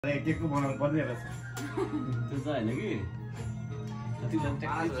केकको बनाउनु पर्ने रहेछ त्यो त हैन कि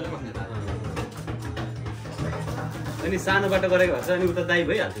अनि सानो बाटो गरेको भन्छ अनि उता दाइ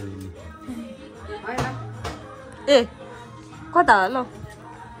भइहाल्छ नि ए कता ल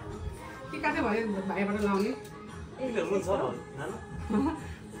के काटे भयो भाइबाट लाउने किन रुन्छ र नानु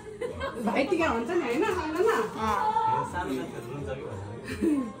भाइ टिका हुन्छ नि हैन हैन न सानो सानो रुन्छ कि भन्छ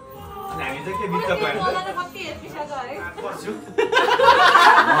हामी चाहिँ के बित्त गएर मलाई कति एपिसोड गरे पर्छु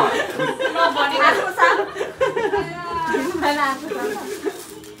म भनिराको साल हैन आफु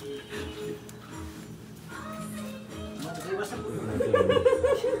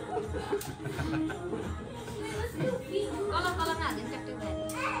कलर कलर हाल्दिन ट्याक्टक गरे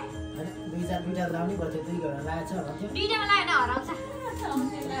दुईटा लाउने पर्छ दुई घण्टा लागेछ भन्थ्यो दुईटामा लाएन हराउँछ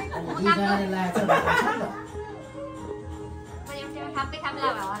दुईजनाले लागेछ भन्थ्यो खाप्दै खाप्ला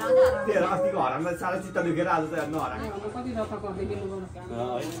हराउँदै त्यो अस्तिको हराउँदा साह्रै चित्त दुखेर आज त नहराएको कति रकम दिनु गर्नु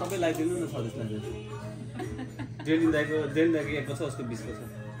हैन सबै लाइदिनु न सदस्यलाई डेढ दाइको एकको छ उसको 20 को छ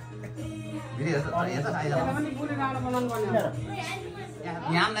पनि बुले राउन्ड बनाउनु पर्ने हो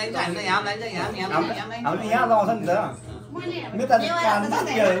याम लाइन्छ हामीले याम लाइन्छ याम हामीले यहाँ लगाउँछ नि त मेता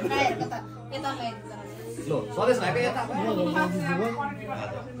लो सदेश भएको यता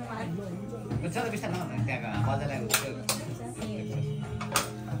बिस्तारै बिस्तारै न त्यहाँ बजारलाई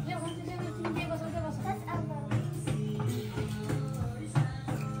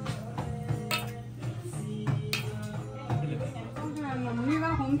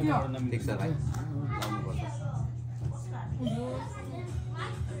ठिक छ भाइ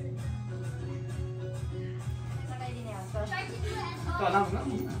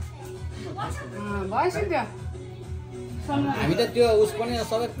भएछ नि त्यो हामी त त्यो उस पनि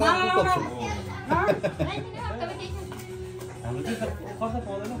सबै काम गर्छौँ हाम्रो चाहिँ खर्च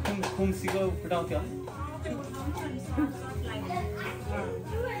पाउँदैन खुम्सीको फुटाउँथ्यो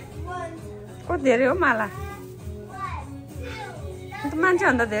को धेरै हो माला अन्त मान्छे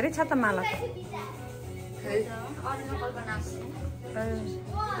भन्दा धेरै छ त माला त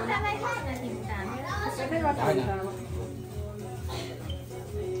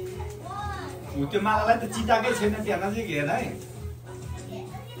त्यो मालालाई त चिताकै छैन त्यहाँ नजिक हेर है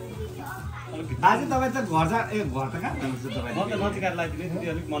आज तपाईँ त घर जा ए घर त कहाँ जानुहुन्छ तपाईँ म त नजिकाएर लगाइदिनु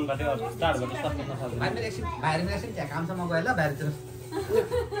त्यो अलिक मनबाटै चाडबाट सक्नु नसक्दैन बाहिर एकछिन त्यहाँ कामसम्म गयो ल बाहिरतिर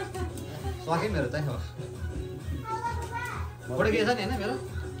सकेँ मेरो चाहिँ हो फोटो के छ नि होइन मेरो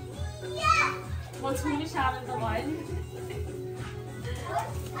म छुनी सानो त भयो नि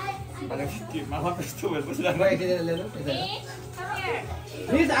माला त्यस्तो भएर बसिरहेको गयो एकछिन लिएर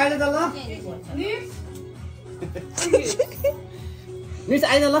निस आइज त ल निस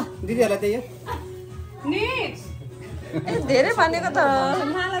आइज ल दिदीहरूलाई त्यही हो निस ए धेरै भनेको त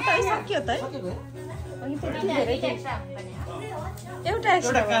माला त सकियो त है अनि त्यति धेरै एउटा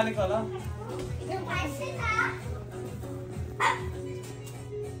एक्स्ट्रा काले कलर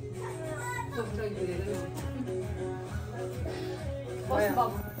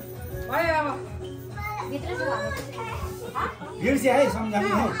भयो अब भित्र छ बिर्से है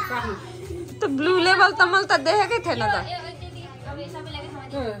सम्झाउनु है त ब्लू लेभल त मैले त देखेकै थिएन त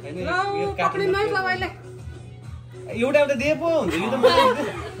कपडी नै लगाइले एउटा एउटा दिए पो हुन्छ नि त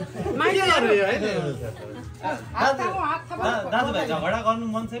माइले दाजुभाइ झगडा गर्नु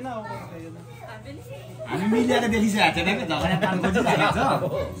मन छैन अब हामी मिलेर देखिसकेको छैन कि झगडा पान खोजिसकेको छ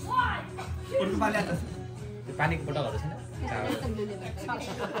उर्को पाले त त्यो पानीको बोतलहरू छैन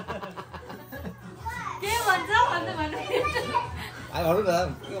के भन्छ भन्नु भन्नु आइहरू न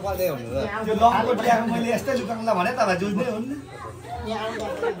के गर्दै हुनु र त्यो लङको ल्याएको मैले यस्तै लुकाउँला भने तपाईँ जुझ्दै हुन्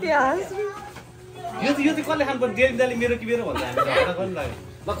यो चाहिँ कसले खानु पर्छ डेली दाली मेरो कि मेरो भन्छ हामी झगडा गर्नु लाग्यो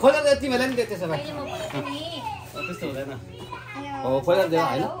ल खोलेर यति बेला नि त्यसो भए त्यस्तो हुँदैन हो खोलेर दियो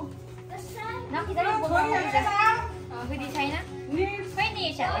होइन फेरि छैन खै नि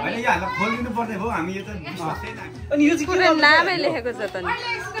छ होइन यो हामीलाई खोलिदिनु पर्ने भयो हामी यो त विश्वासै लाग्यो अनि यो चाहिँ पुरै नामै लेखेको छ त नि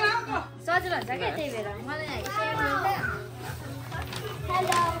सजिलो हुन्छ क्या त्यही भएर मलाई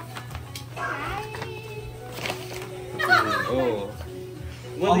हो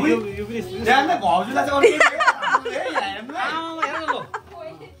मैले यो पनि जान्दै भाउजूलाई चाहिँ अर्कै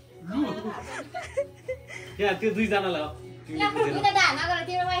यहाँ त्यो दुईजनालाई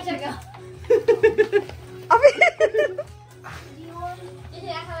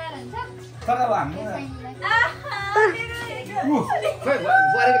तर अब हाम्रो खोइ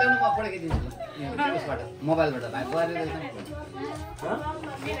बुहारीको ल्याउनु म पठाइदिन्छु ल उसबाट मोबाइलबाट भाइ बुहारी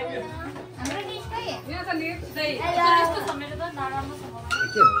यहाँ त लिप चाहिँ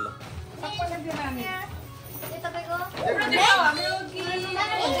के भयो ल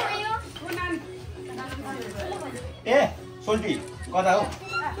ए सोल्टी कता हो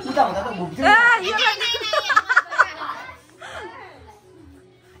उता भन्दा त भुक्थ्यो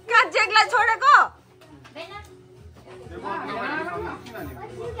कहाँ जेगलाई छोडेको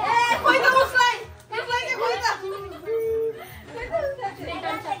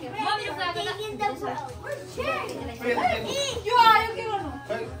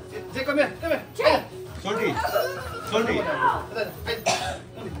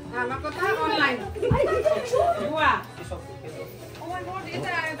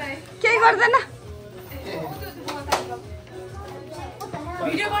केही गर्दैन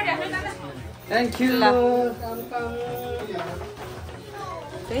थ्याङ्क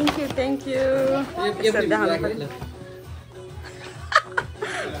यू थ्याङ्क यू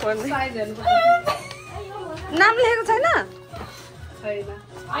नाम लेखेको छैन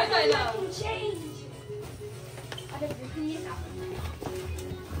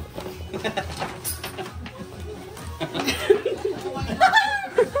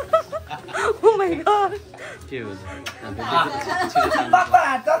Oh my god. के हो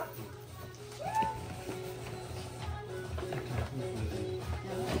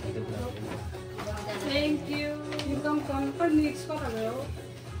Thank you. You come for next कता गयो?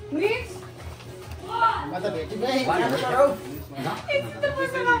 Next.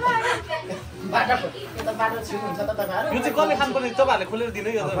 यो चाहिँ कसले खानुपर्ने तपाईँहरूले खोलेर दिनु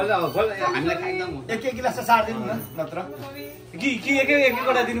यो हामीलाई खाइदिउँ एक गिलास सार्दिनु न नत्र कि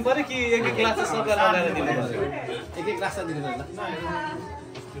एकवटा दिनु पर्यो कि एक ग्लास सबै लगाएर दिनु पर्यो एक ग्लास दिनु पर्छ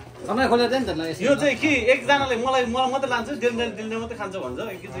समय खोलेर दिनु त ल यो चाहिँ कि एकजनाले मलाई मात्रै लान्छु दिल्ने मात्रै खान्छ भन्छ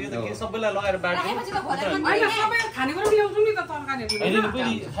यो त के सबैलाई लगाएर बाँड्छु हैन सबै खानेकुरा ल्याउँछु नि त तरकारीहरु होइन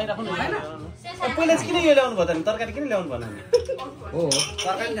पहिले खाइराख्नु हैन पहिले चाहिँ किन यो ल्याउनु भयो त तरकारी किन ल्याउनु भएन हो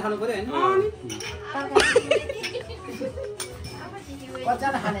तरकारी देखाउनु पर्यो हैन कच्चा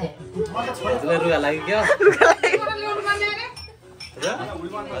खाने म त छोड्छु रुगा लाग्यो क्या ल्याउनु पर्ने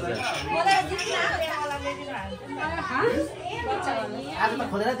अरे आज त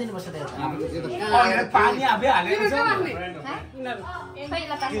खोलेर दिनुपर्छ त पानी आफै हालेको छ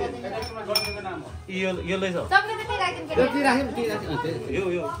यो लैछ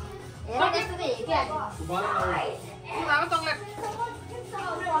यो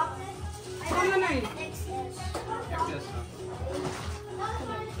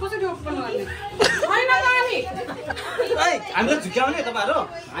कसरी ओपन गर्ने हैन जानी हामीलाई झुक्याउने तपाईँहरू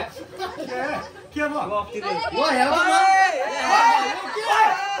के भयो ओ हेर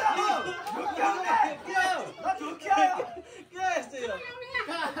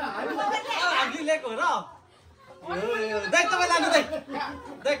हामीले ल्याएको हो र दाइ तपाईँ लानु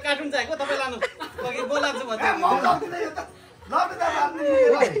दाइ कार्टुन चाहिएको तपाईँ लानु अघि बोलाएको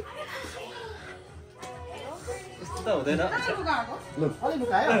छु त हुँदैन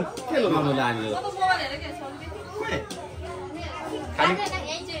के लगाउनु लाने हो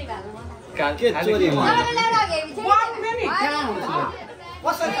के चोरी हो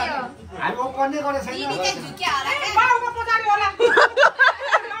कसरी हामी ओपन गर्ने छैन बाउको पछाडी होला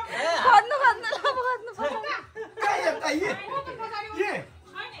खोज्नु कहाँ यता ये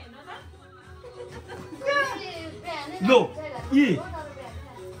लो ये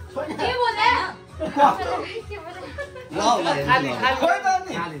खाली खोइ त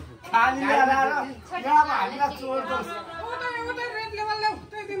नि खाली ल्याएर यहाँ हामीलाई चोर गर्छ उता रेड लेभल ल्याउ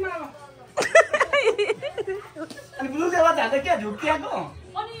त्यही दिनमा अब अनि ब्लू लेभल जाँदा के झुक्किएको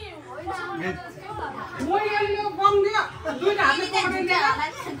म यसले बम दियो दुईटा हातले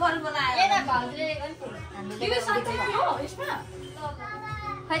पक्रिँदैन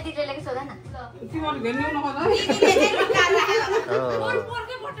तिमीहरू घेर्नु नखोज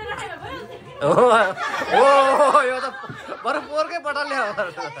यो त बरु पोरकै बटल ल्याऊ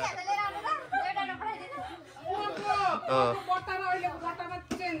बट्टा र अहिलेको बट्टामा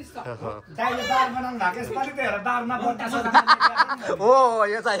चेन्ज छ दाइले दार बनाउनु भएको यसपालि त हेर दारमा बट्टा छ ओ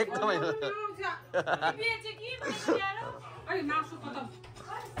यो चाहिँ एकदमै अहिले मासु त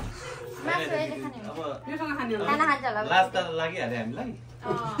अब योसँग खाने हो लाज त लागिहाल्यो हामीलाई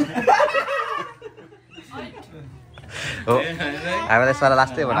हामीलाई सर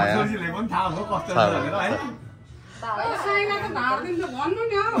लास्टै बनायो सोचिले पनि थाहा हो कस्तो भनेर हैन साइना त धार दिन्छ भन्नु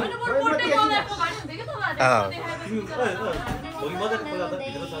नि हौ भोलि मजाले खोला त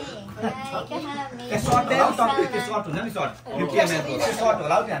भित्र छ सर्ट होला त्यो सर्ट हुन्छ नि सर्ट 50 ml को त्यो सर्ट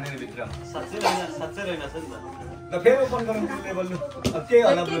होला त्यहाँनेर भित्र साँच्चै रहेन छ नि त ल फेरि ओपन गरौँ ब्लू लेभल अब के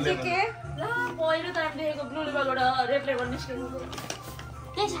होला ब्लू लेभल पहिलो त हामीले देखेको ब्लू लेभलबाट रेड लेभल निस्केको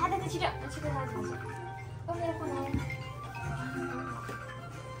के छाडे त छिटो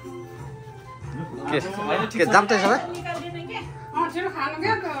के जाम्दै छ छिटो खानु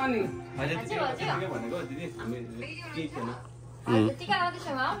क्या त अनि अहिले के भनेको दिदी हामी के थिएन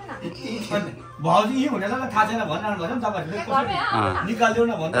भाउजू यही हुनेछ थाहा छैन भन्नु भने तपाईँहरूले निकालिदेऊ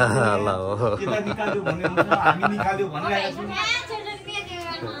न भन्नु निकालिदेऊ भन्ने हामी निकालिदेऊ भनिरहेको छौँ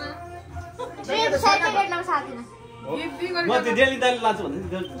म त्यो डेली दाली लान्छु भन्दै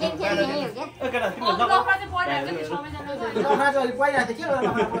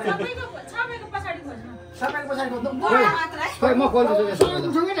म कल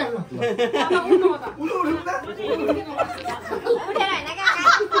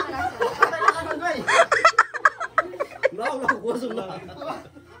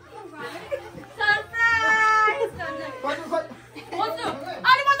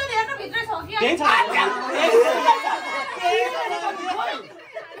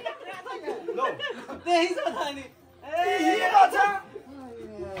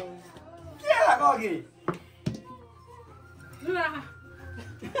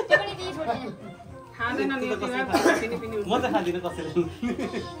म त खाँदिनँ कसैले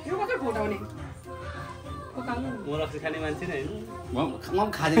म रक्सी खाने मान्छे नै होइन म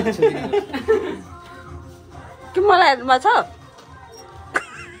खाँदिनँ कि मलाई हेर्नुमा छ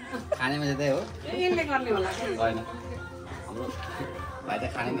खाने मान्छे त्यही हो होइन हाम्रो भाइ त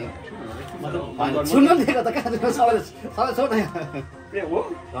खाने नै सुन्नु दिएको त कहाँ सबैले सबै छोड हो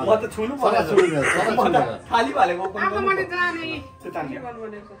म त छुनु खाली हालेको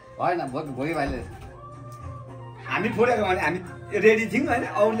होइन भोगे भाइले हामी फोडेको भने हामी रेडी थियौँ होइन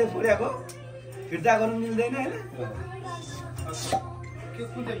अरूले फोडेको फिर्ता गर्नु मिल्दैन होइन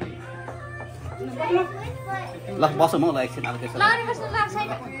ल बसौँ म ल एकछिन अब त्यसो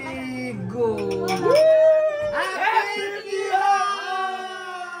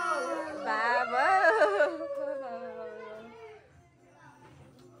बाबा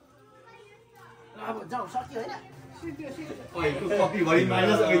अब जाऊ सक्यो होइन कपी भयो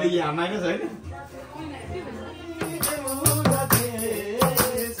माइनस अहिले यहाँ माइनस होइन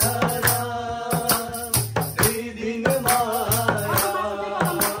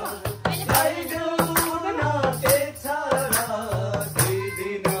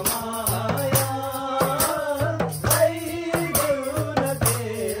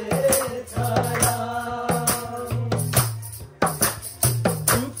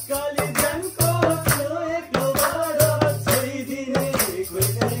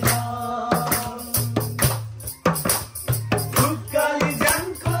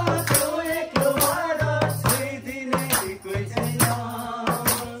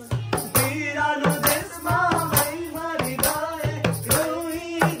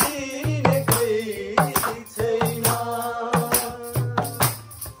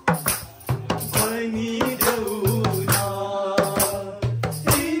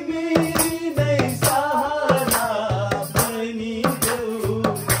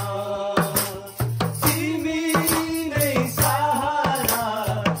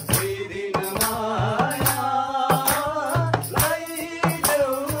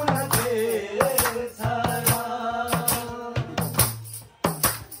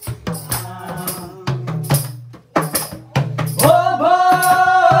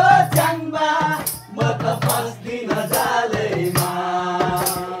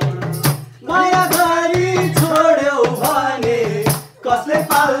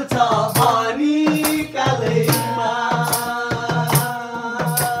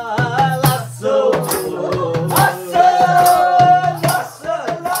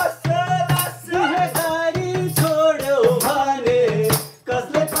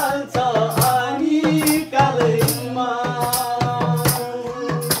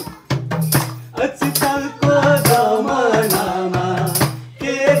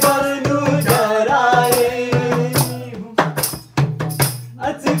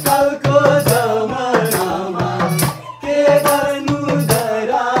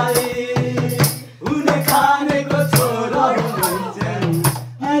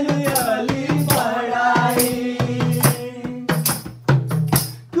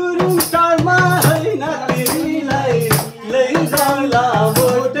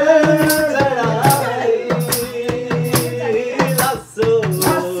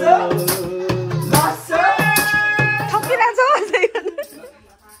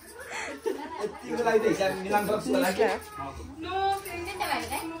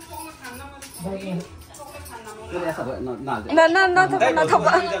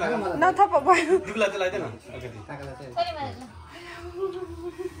नथप भयो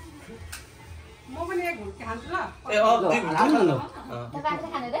म पनि एक घुट खान्छु ल ए अ दुई घुट खानु न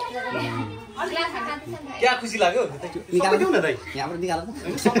क्या खुसी लाग्यो सबै दिउ न दाइ यहाँबाट निकाल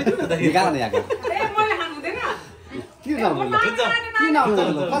सबै दिउ न दाइ निकाल न यहाँको ए मैले खानु हुँदैन किन नबोल्नु किन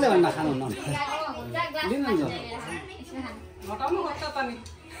नबोल्नु कसले भन्न खानु न लिनु न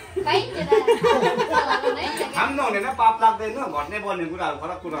खाम नहुने पाप लाग्दैन घट्ने बढ्ने कुराहरू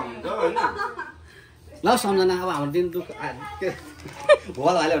फरक कुरा हुन्छ होइन ल सम्झना अब हाम्रो दिन दुःख के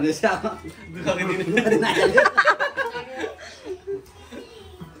भल हाल्यो भने चाहिँ अब दुःखको दिन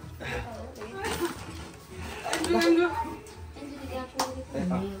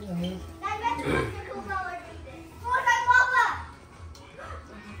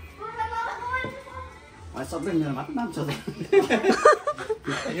सबै मेरो मात्र नाम छ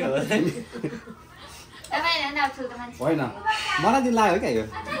होइन मलाई दिन लाग्यो क्या यो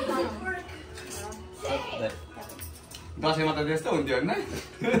दसैँमा त त्यस्तो हुन्थ्यो होइन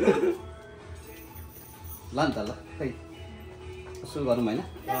ल नि त ल खै सुरु गरौँ होइन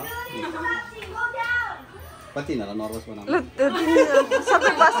कति हिँडेर नर्भस बनाउनु ल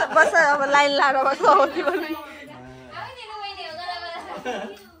सबै बस अब लाइन लाएर बस्छ हो कि भन्नु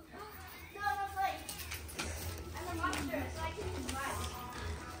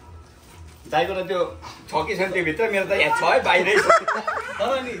दाइको त त्यो छ कि छैन त्यो भित्र मेरो त यहाँ छ है बाहिरै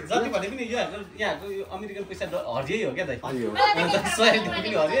तर नि जति भने पनि यहाँको यो अमेरिकन पैसा हरियै हो क्या दाइ 100 पनि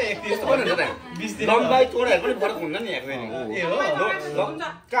हरियो 20 दिन लम्बाइ चोडाहरू पनि फरक हुन्छ नि यहाँको ए हो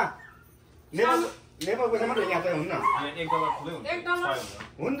कहाँ नेपाल पैसा मात्रै यहाँ चाहिँ हुन्न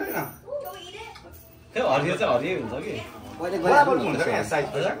हुँदैन त्यो हरियो चाहिँ हरियै हुन्छ कि बराबर हुन्छ क्या साइज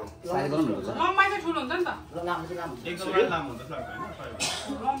पैसाको लम्बाइ चाहिँ ठुलो हुन्छ नि त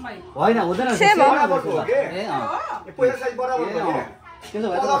होइन हुँदैन बराबरको हो के ए पैसा साइज बराबरको हो के त्यसो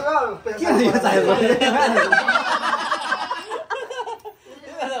भए पैसा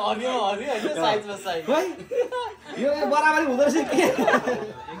हरियो हरियो होइन साइजमा साइज यो बराबरी हुँदो रहेछ के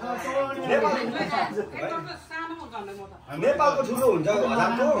नेपालको ठुलो हुन्छ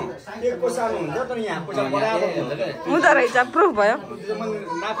हजारको एकको सानो हुन्छ तर यहाँ पैसा बराबर हुन्छ क्या हुँदो रहेछ प्रुफ भयो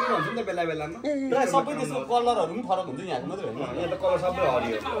नापिरहन्छ नि त बेला बेलामा सबै त्यसको कलरहरू पनि फरक हुन्छ यहाँको मात्रै होइन यहाँ त कलर सबै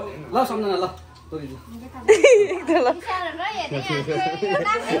हरियो ल सम्झना ल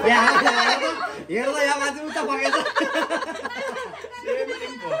हेर्दा यहाँ माथि उता बगेछ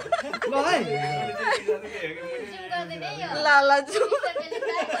ल है ल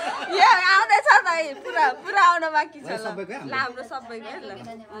यहाँ आउँदैछ त पुरा पुरा आउन बाँकी छ ल हाम्रो सबैको ल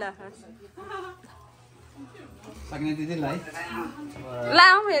ल सक्ने दिदी ल है ल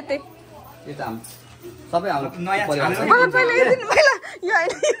आउँ यतै यो त हाम्रो सबै हाम्रो नयाँ परिवार छानो। मलाई पहिला एकदिन पहिला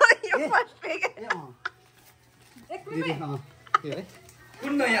यो फर्स्ट पेक दिदी के है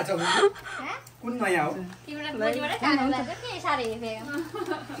कुन नयाँ छ कुन नयाँ हो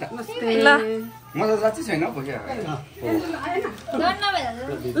ल मलाई राति छैन हौ क्या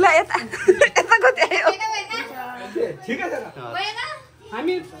ल यता यता कति आयो ठिकै छ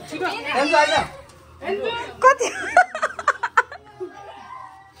हामी छिटो कति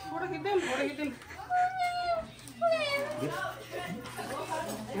फोटो खिच्दैम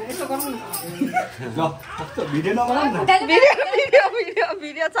यसो गरौँ न ल कस्तो भिडियो नबनाऊ न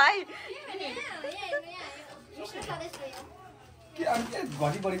भिडियो छ है के अनि के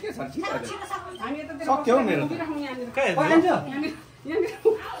घटी बढी के छ ठिक भयो हामी यता सक्यो हौ मेरो त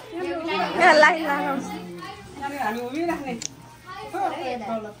यहाँ लाइन लगाउँछ हामी उभिराख्ने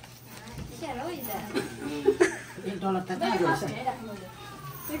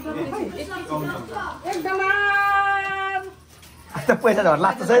पैसा झर्ला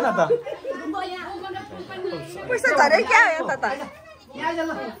जस्तो छैन त पैसा झरे क्या हो यता त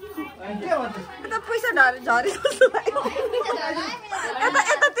पैसा झरे जस्तो लाग्यो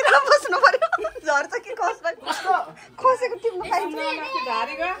यतातिर बस्नु पर्यो झर्छ कि खोसेको टिप्नु पाइन्छ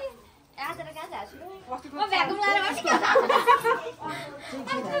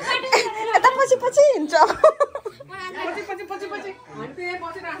यता पछि पछि हिँड्छ पछि हामी त यहाँ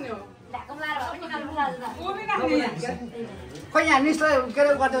बसिराख्ने हो उभिराख्ने यहाँ खोइ यहाँ निस्लाई के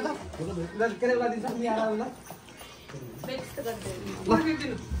अरे गरिदेऊ त के अरे गरिदिन्छ नि यहाँ ल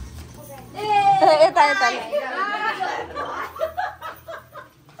यता यता ल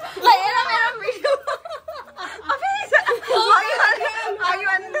हेर मेरो भिडियो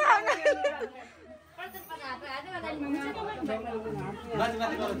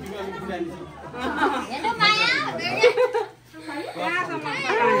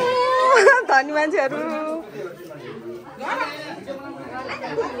धनी मान्छेहरू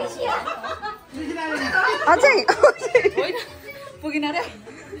अझै पुगिन रे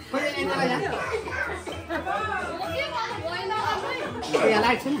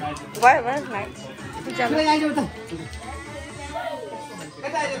लाइट छैन भयो भयो लाइट आइदेऊ त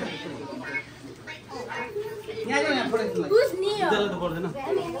यहाँ आइदेऊ यहाँ फोटो खिच्नु दुधले त पर्दैन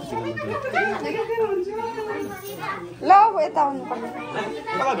ल अब यता आउनु पर्ने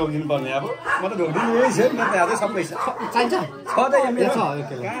कहाँ ढोकिनु पर्ने अब म त ढोकिदिनु यही छ नि त आज सबै छ चाहिन्छ छ त यहाँ मेरो छ एक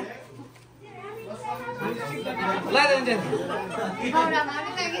किलो ल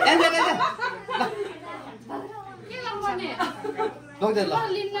लग्दै ल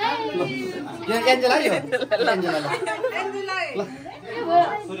यहाँ एन्जेला यो एन्जेला ल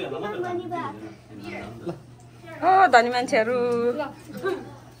ओ धनी मान्छेहरू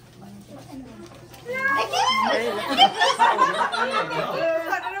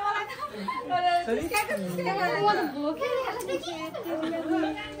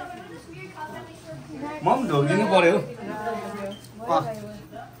म पनि ढोकिदिनु पर्यो म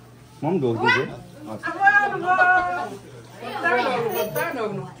पनि ढोकिदिन्छु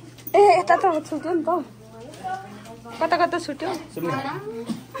ए यता त छुट्यो नि त कता कता छुट्यो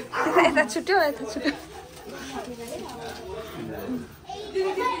यता छुट्यो यता छुट्यो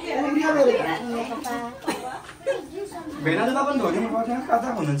भेना त पनि ढोकिनु पर्छ कता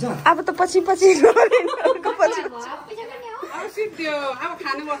हुनुहुन्छ अब त पछि पछि पछि अब सिद्धो अब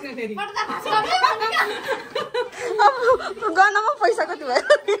खानु बस्ने फेरि अब गर्नमा पैसा कति भयो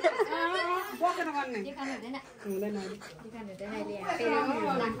बसेर गर्ने हुँदैन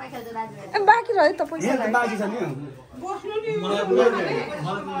बाँकी रह्यो त पैसा यहाँ बाँकी छ नि बस्नु नि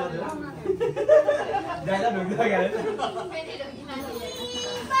दाइला ढोकिदिएको क्या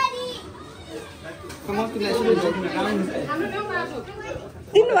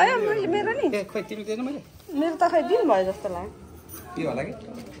दिनुभयो मेरो नि खोइ तिमी दिएन मैले मेरो त खै दिनुभयो जस्तो लाग्यो के होला कि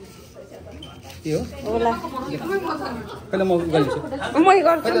के हो होला पहिला म गरिदिन्छु मै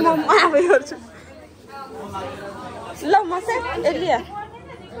गर्छु म आफै गर्छु ल म चाहिँ एलिया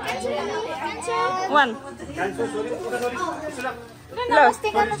 1 नमस्ते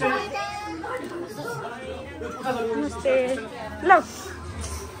ल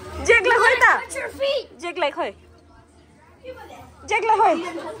जेगलाई खोइ त जेगलाई खोइ जेगलाई खोइ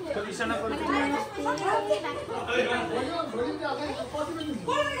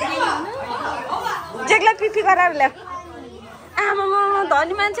जेगलाई पिपी गराएर ल्याऊ आमा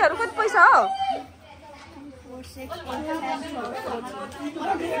धनी मान्छेहरू कति पैसा हो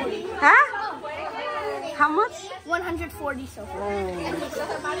How much? 140 so far.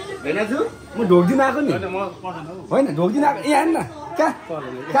 भेनाजु म ढोकिदिनु आएको नि होइन ढोकिदिनु आएको यहाँ हेर्न कहाँ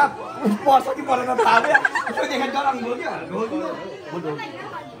कहाँ पर्छ कि पर्दैन थाहा भयो त्यो देखेर डराउनु भयो क्या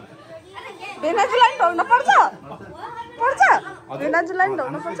भेनाजुलाई ढोल्न पर्छ पर्छ भेनाजुलाई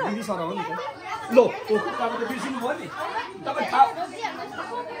ढोल्न पर्छ दिदी सराउनु नि त लो तपाईँ त बिर्सिनु भयो नि तपाईँ थाहा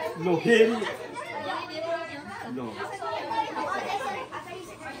लो फेरि लो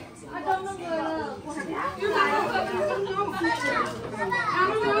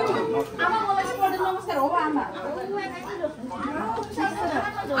नमस्कार हो आमा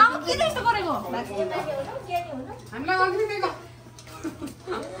किन यस्तो गरेको हामीलाई अघि दिएको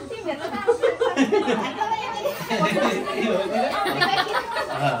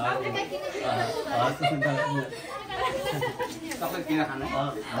तपाईँ किन खानु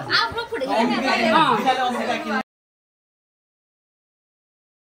आफ्नो फुटेको